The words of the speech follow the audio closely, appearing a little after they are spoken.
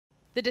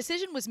The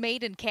decision was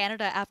made in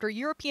Canada after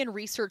European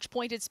research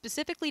pointed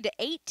specifically to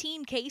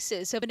 18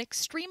 cases of an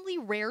extremely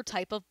rare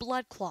type of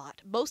blood clot.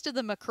 Most of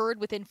them occurred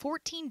within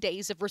 14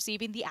 days of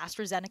receiving the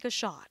AstraZeneca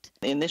shot.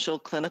 The initial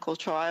clinical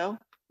trial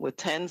with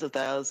tens of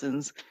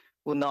thousands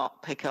will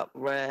not pick up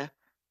rare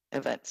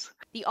events.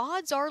 The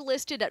odds are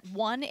listed at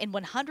 1 in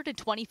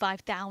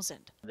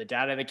 125,000. The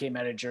data that came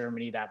out of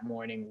Germany that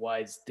morning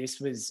was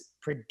this was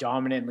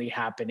predominantly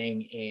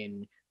happening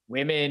in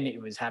women. It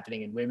was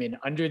happening in women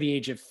under the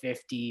age of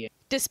 50.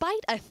 Despite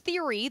a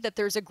theory that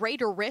there's a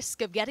greater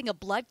risk of getting a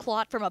blood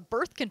clot from a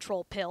birth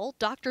control pill,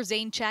 Dr.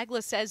 Zane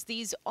Chagla says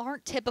these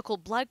aren't typical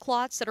blood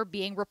clots that are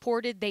being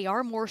reported. They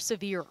are more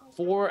severe.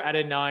 4 out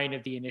of 9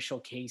 of the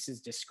initial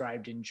cases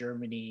described in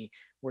Germany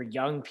were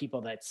young people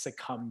that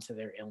succumbed to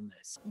their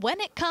illness. When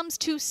it comes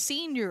to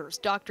seniors,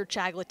 Dr.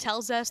 Chagla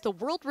tells us the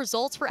world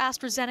results for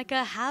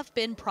AstraZeneca have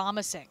been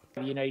promising.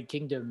 The United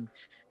Kingdom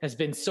has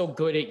been so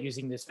good at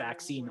using this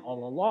vaccine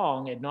all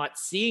along and not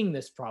seeing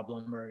this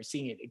problem or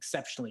seeing it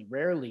exceptionally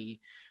rarely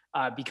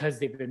because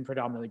they've been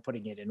predominantly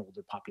putting it in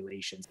older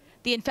populations.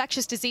 The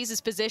infectious diseases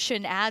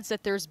physician adds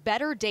that there's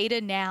better data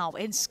now.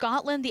 In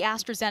Scotland, the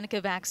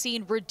AstraZeneca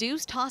vaccine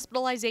reduced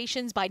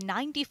hospitalizations by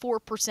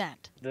 94%.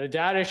 The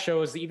data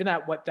shows even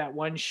that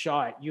one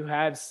shot, you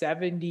have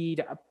 70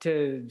 to up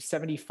to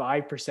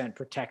 75%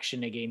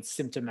 protection against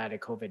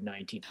symptomatic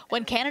COVID-19.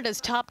 When Canada's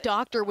top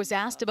doctor was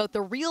asked about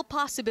the real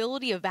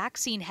possibility of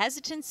vaccine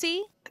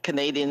hesitancy,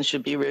 Canadians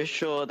should be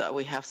reassured that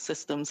we have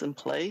systems in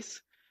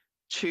place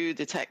to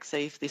detect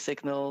safety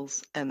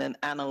signals and then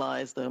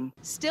analyze them.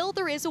 Still,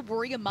 there is a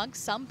worry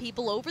amongst some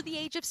people over the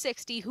age of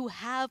 60 who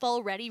have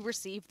already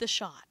received the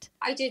shot.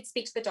 I did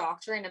speak to the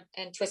doctor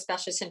and to a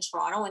specialist in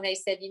Toronto, and they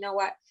said, you know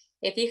what,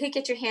 if you could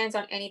get your hands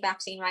on any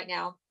vaccine right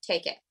now,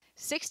 take it.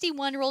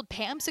 61-year-old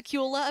Pam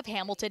Sekula of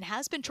Hamilton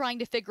has been trying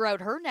to figure out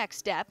her next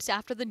steps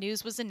after the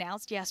news was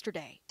announced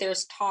yesterday.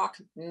 There's talk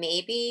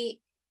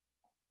maybe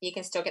you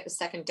can still get the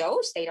second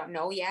dose. They don't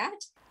know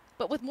yet.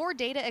 But with more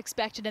data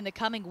expected in the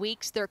coming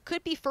weeks, there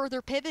could be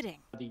further pivoting.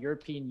 The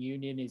European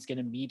Union is going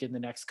to meet in the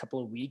next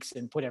couple of weeks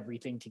and put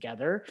everything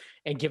together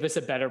and give us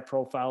a better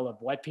profile of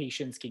what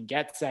patients can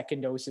get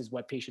second doses,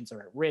 what patients are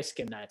at risk,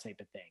 and that type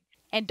of thing.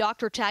 And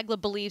Dr. Chagla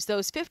believes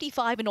those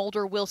 55 and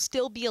older will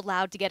still be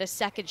allowed to get a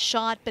second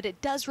shot, but it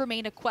does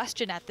remain a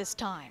question at this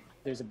time.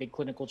 There's a big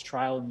clinical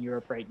trial in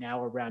Europe right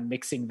now around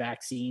mixing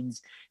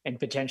vaccines, and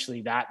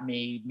potentially that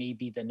may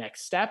be the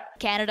next step.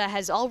 Canada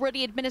has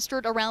already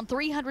administered around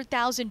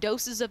 300,000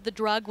 doses of the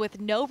drug with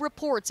no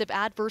reports of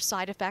adverse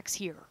side effects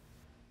here.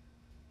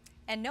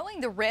 And knowing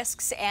the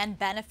risks and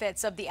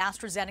benefits of the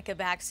AstraZeneca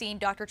vaccine,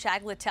 Dr.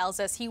 Chagla tells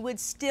us he would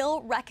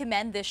still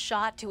recommend this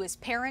shot to his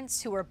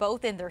parents who are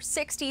both in their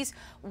 60s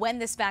when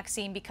this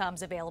vaccine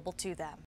becomes available to them.